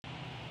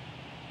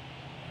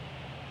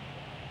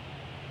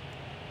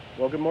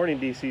Well, good morning,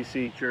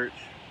 DCC Church.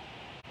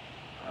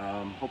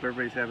 Hope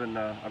everybody's having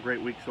a great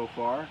week so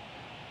far.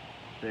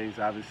 Today's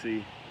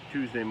obviously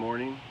Tuesday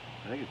morning.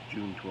 I think it's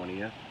June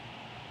 20th.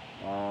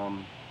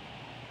 Um,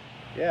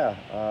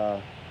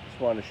 just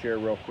wanted to share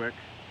real quick.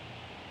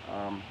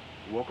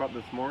 Woke up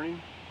this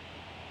morning,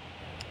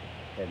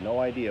 had no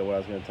idea what I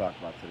was going to talk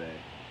about today.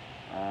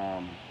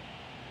 I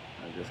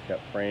just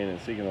kept praying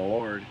and seeking the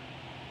Lord.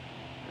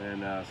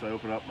 And so I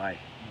opened up my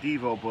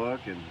Devo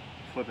book and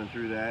flipping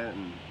through that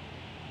and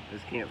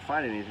just can't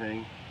find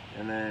anything.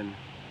 And then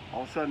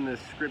all of a sudden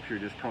this scripture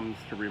just comes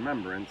to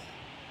remembrance.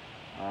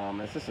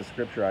 It's just a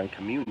scripture on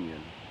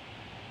communion.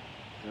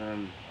 And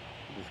I'm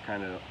just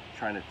kind of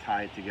trying to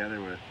tie it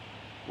together with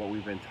what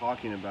we've been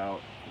talking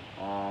about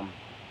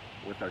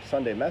with our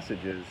Sunday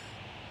messages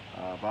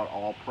about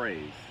all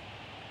praise.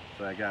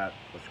 So I got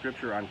a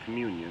scripture on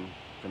communion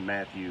from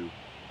Matthew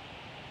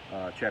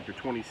chapter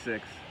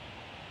 26,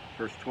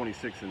 verse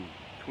 26 and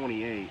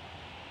 28.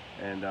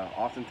 And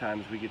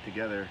oftentimes we get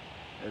together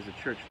as a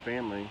church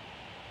family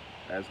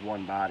as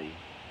one body,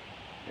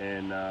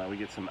 and we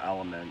get some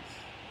elements,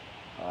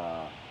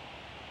 a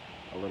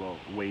little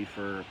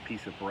wafer, a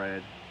piece of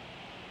bread,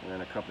 and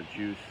then a cup of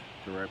juice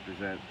to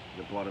represent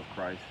the blood of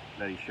Christ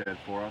that he shed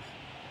for us.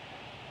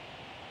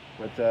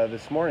 But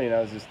this morning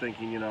I was just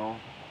thinking,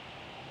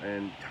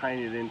 and tying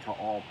it into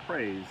all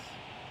praise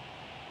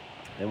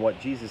and what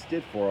Jesus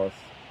did for us.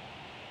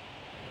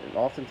 And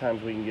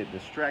oftentimes we can get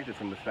distracted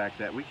from the fact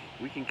that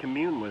we can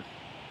commune with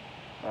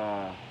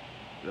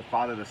the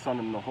Father, the Son,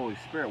 and the Holy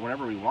Spirit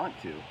whenever we want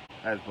to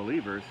as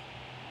believers.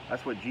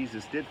 That's what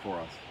Jesus did for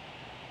us.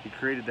 He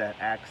created that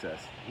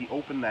access. He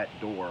opened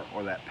that door,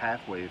 or that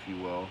pathway, if you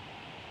will,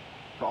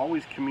 to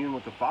always commune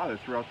with the Father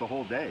throughout the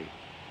whole day.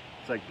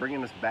 It's like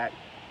bringing us back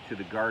to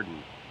the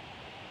garden,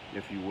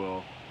 if you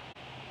will,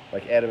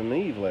 like Adam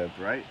and Eve lived,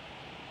 right?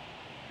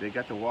 They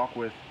got to walk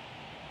with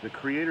the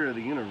Creator of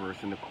the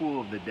universe in the cool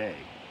of the day.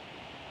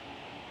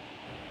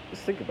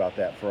 Just think about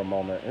that for a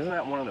moment. Isn't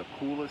that one of the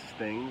coolest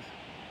things?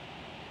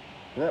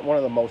 Isn't that one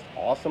of the most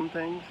awesome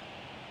things?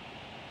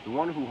 The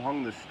one who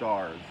hung the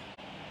stars,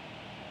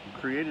 who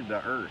created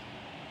the earth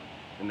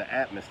and the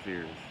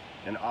atmospheres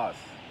and us,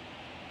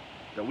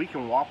 that we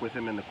can walk with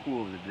him in the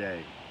cool of the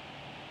day.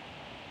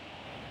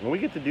 And we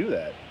get to do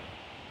that.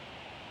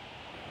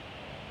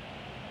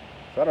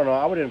 So I don't know,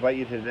 I would invite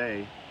you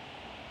today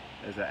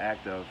as an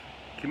act of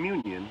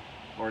communion,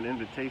 or an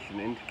invitation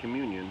into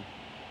communion,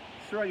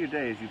 throughout your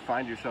day as you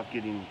find yourself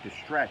getting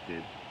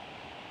distracted.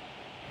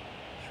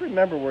 Just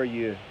remember where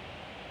you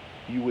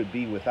would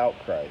be without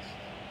Christ.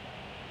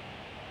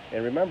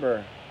 And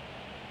remember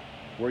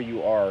where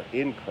you are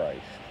in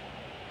Christ.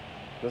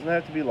 It doesn't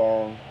have to be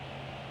long.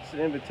 It's an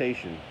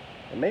invitation.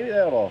 And maybe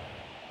that'll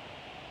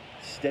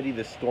steady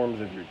the storms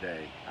of your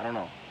day. I don't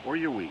know. Or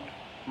your week.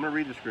 I'm going to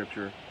read the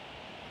scripture.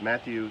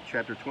 Matthew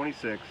chapter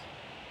 26,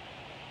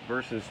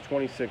 verses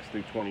 26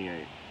 through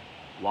 28.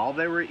 While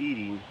they were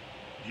eating,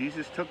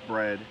 Jesus took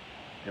bread,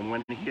 and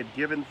when he had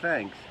given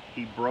thanks,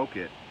 he broke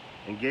it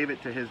and gave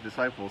it to his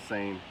disciples,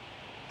 saying,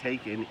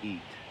 "Take and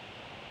eat.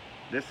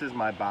 This is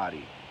my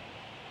body."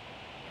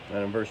 And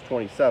in verse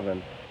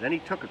 27, then he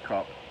took a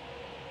cup.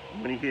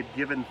 When he had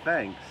given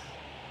thanks,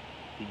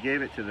 he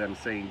gave it to them,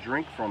 saying,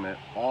 "Drink from it,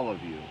 all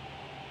of you.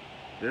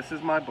 This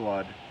is my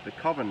blood, the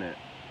covenant,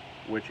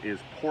 which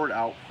is poured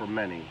out for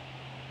many,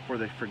 for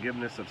the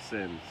forgiveness of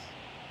sins."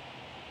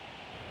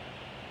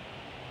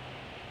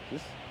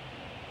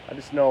 I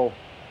just know,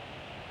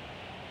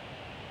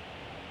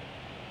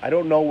 I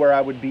don't know where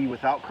I would be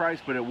without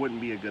Christ, but it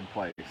wouldn't be a good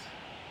place.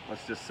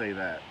 Let's just say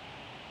that.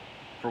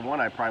 For one,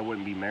 I probably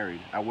wouldn't be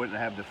married. I wouldn't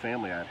have the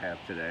family I'd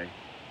have today.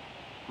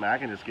 I mean, I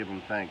can just give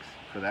him thanks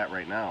for that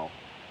right now.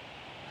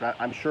 So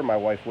I'm sure my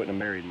wife wouldn't have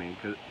married me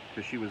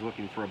because she was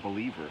looking for a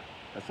believer.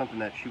 That's something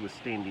that she was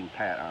standing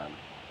pat on.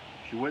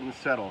 She wouldn't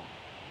settle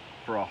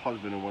for a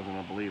husband who wasn't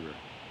a believer.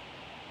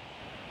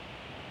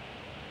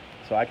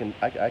 So I can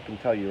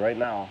tell you right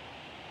now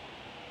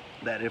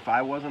that if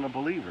I wasn't a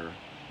believer,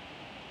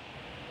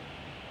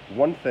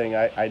 one thing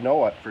I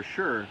know it for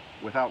sure,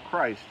 without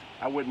Christ,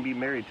 I wouldn't be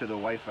married to the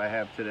wife I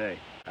have today.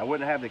 I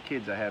wouldn't have the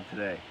kids I have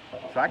today.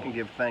 So I can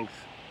give thanks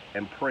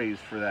and praise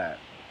for that.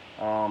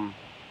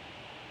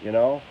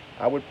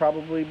 I would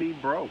probably be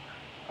broke.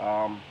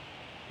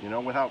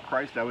 Without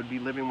Christ, I would be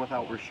living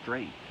without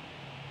restraint.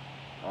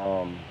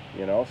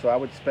 So I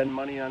would spend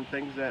money on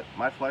things that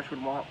my flesh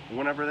would want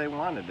whenever they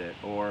wanted it,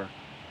 or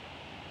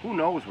who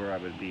knows where I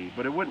would be.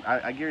 But it wouldn't.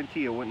 I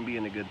guarantee it wouldn't be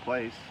in a good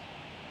place.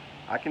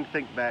 I can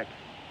think back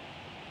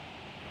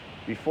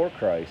before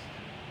Christ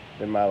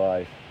in my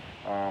life.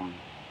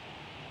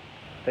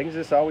 Things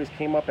just always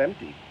came up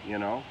empty.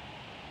 You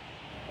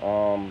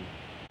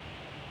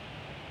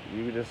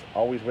would just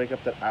always wake up,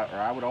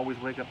 I would always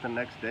wake up the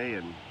next day,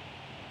 and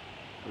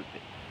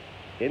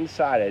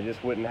inside I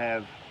just wouldn't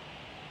have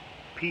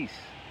peace.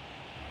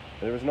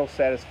 There was no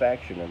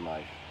satisfaction in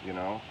life. I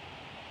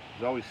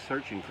was always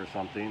searching for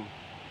something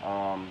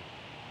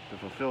to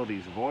fulfill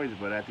these voids,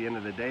 but at the end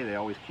of the day, they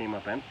always came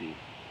up empty.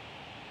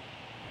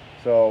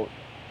 So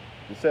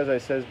it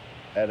says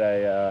that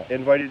I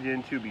invited you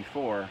into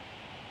before,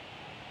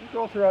 just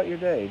go throughout your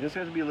day. Just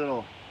has to be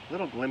little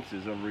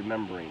glimpses of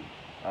remembering,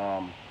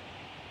 and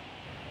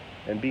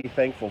be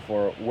thankful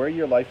for where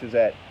your life is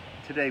at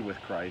today with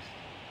Christ,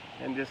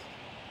 and just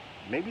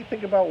maybe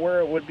think about where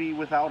it would be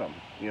without Him.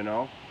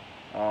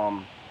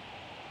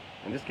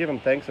 And just give Him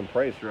thanks and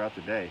praise throughout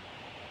the day.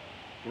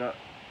 You know,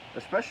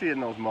 especially in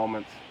those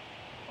moments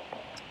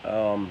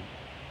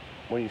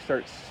when you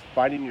start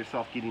finding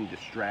yourself getting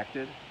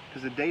distracted,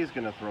 because the day is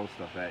going to throw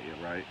stuff at you,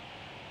 right?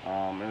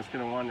 And it's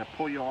going to want to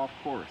pull you off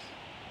course.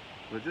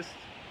 But just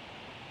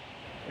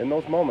in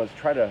those moments,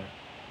 try to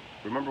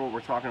remember what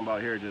we're talking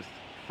about here. Just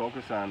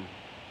focus on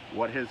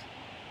what His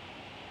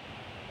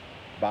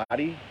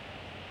body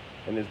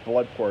and His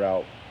blood poured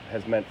out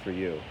has meant for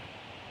you.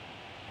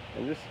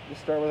 And just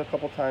start with a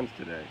couple times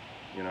today.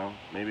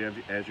 Maybe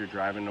as you're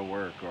driving to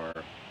work,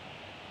 or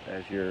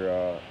as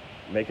you're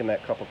making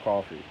that cup of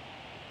coffee.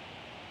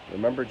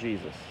 Remember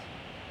Jesus.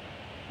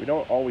 We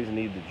don't always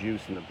need the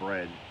juice and the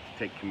bread to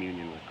take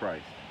communion with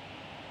Christ.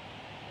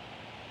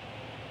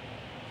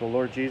 So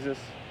Lord Jesus,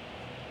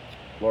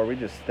 Lord, we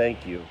just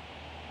thank you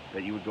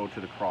that you would go to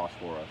the cross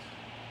for us.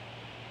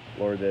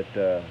 Lord,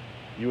 that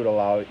you would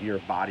allow your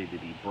body to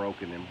be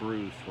broken and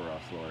bruised for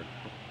us, Lord.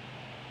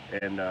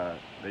 And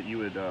that you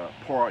would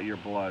pour out your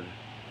blood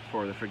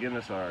for the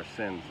forgiveness of our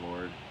sins,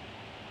 Lord.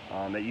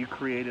 That you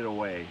created a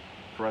way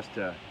for us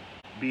to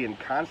be in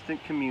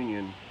constant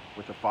communion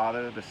with the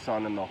Father, the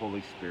Son, and the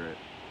Holy Spirit.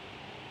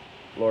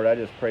 Lord, I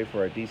just pray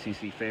for our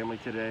DCC family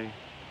today.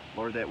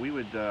 Lord, that we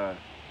would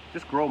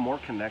just grow more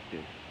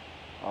connected.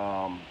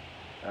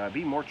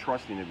 Be more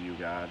trusting of you,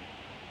 God.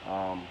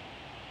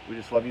 We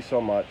just love you so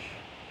much.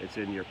 It's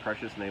in your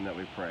precious name that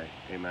we pray.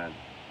 Amen.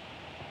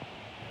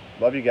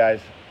 Love you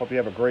guys. Hope you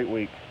have a great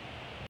week.